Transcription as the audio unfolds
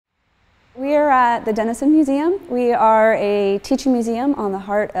We're at the Denison Museum. We are a teaching museum on the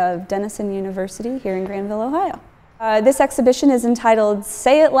heart of Denison University here in Granville, Ohio. This exhibition is entitled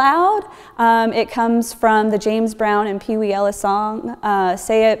Say It Loud. It comes from the James Brown and Pee Wee Ellis song,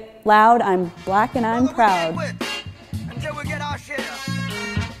 Say It Loud, I'm Black and I'm Proud. Until we get our share.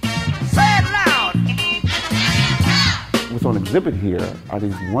 Say it loud! What's on exhibit here are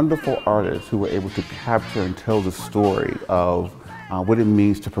these wonderful artists who were able to capture and tell the story of what it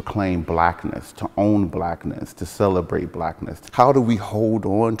means to proclaim blackness, to own blackness, to celebrate blackness. How do we hold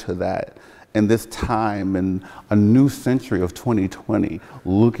on to that in this time, in a new century of 2020,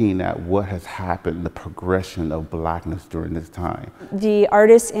 looking at what has happened, the progression of blackness during this time? The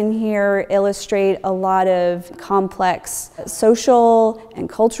artists in here illustrate a lot of complex social and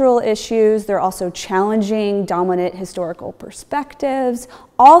cultural issues. They're also challenging dominant historical perspectives.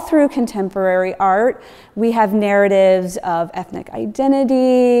 All through contemporary art, we have narratives of ethnic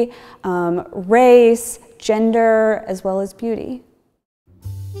identity, race, gender, as well as beauty.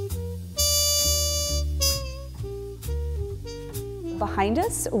 Behind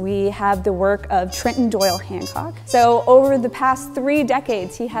us, we have the work of Trenton Doyle Hancock. So over the past 3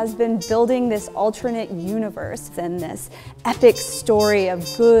 decades, he has been building this alternate universe and this epic story of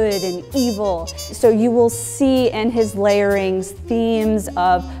good and evil. So you will see in his layerings themes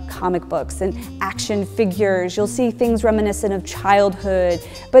of comic books and action figures. You'll see things reminiscent of childhood,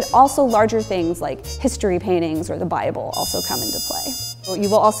 but also larger things like history paintings or the Bible also come into play. You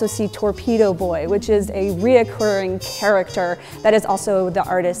will also see Torpedo Boy, which is a reoccurring character that is also the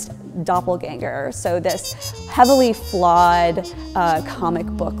artist's doppelganger. So this heavily flawed comic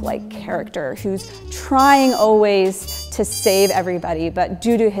book-like character who's trying always to save everybody, but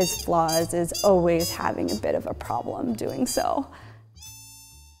due to his flaws is always having a bit of a problem doing so.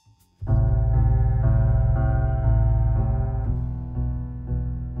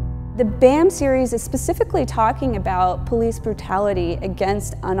 The BAM series is specifically talking about police brutality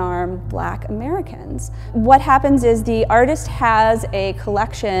against unarmed Black Americans. What happens is the artist has a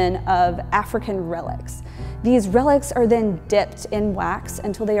collection of African relics. These relics are then dipped in wax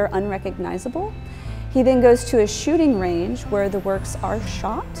until they are unrecognizable. He then goes to a shooting range where the works are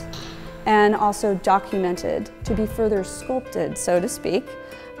shot and also documented to be further sculpted, so to speak.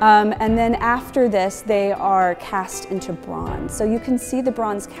 And then after this, they are cast into bronze. So you can see the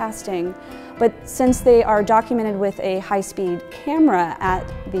bronze casting, but since they are documented with a high-speed camera at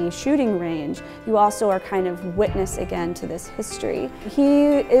the shooting range, you also are kind of witness again to this history.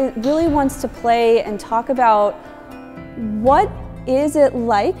 He really wants to play and talk about what is it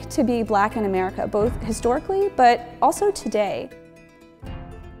like to be Black in America, both historically, but also today.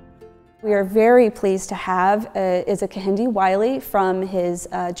 We are very pleased to have is a Kehinde Wiley from his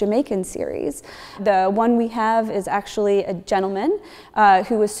Jamaican series. The one we have is actually a gentleman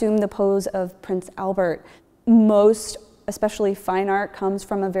who assumed the pose of Prince Albert. Most, especially fine art, comes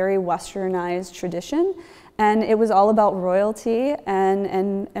from a very westernized tradition, and it was all about royalty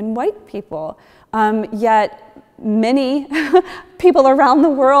and white people. Yet many people around the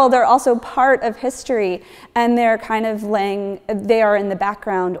world are also part of history, and they're kind of they are in the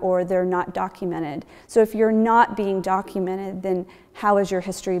background or they're not documented. So if you're not being documented, then how is your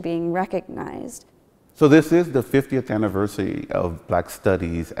history being recognized? So this is the 50th anniversary of Black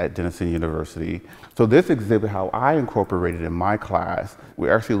Studies at Denison University. So this exhibit, how I incorporated in my class,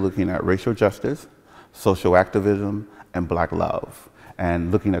 we're actually looking at racial justice, social activism, and Black love.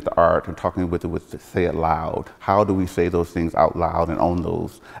 And looking at the art and talking with Say It Loud. How do we say those things out loud and own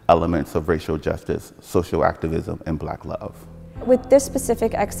those elements of racial justice, social activism, and Black love? With this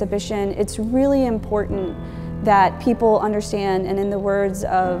specific exhibition, it's really important that people understand, and in the words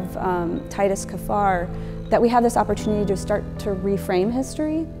of Titus Kaphar, that we have this opportunity to start to reframe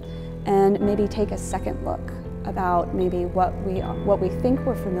history and maybe take a second look about maybe what we think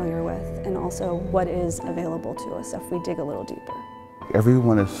we're familiar with and also what is available to us if we dig a little deeper.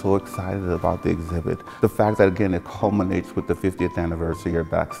 Everyone is so excited about the exhibit. The fact that, again, it culminates with the 50th anniversary of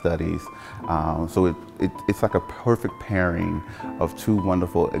Black Studies. So it's like a perfect pairing of 2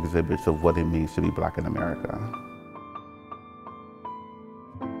 wonderful exhibits of what it means to be Black in America.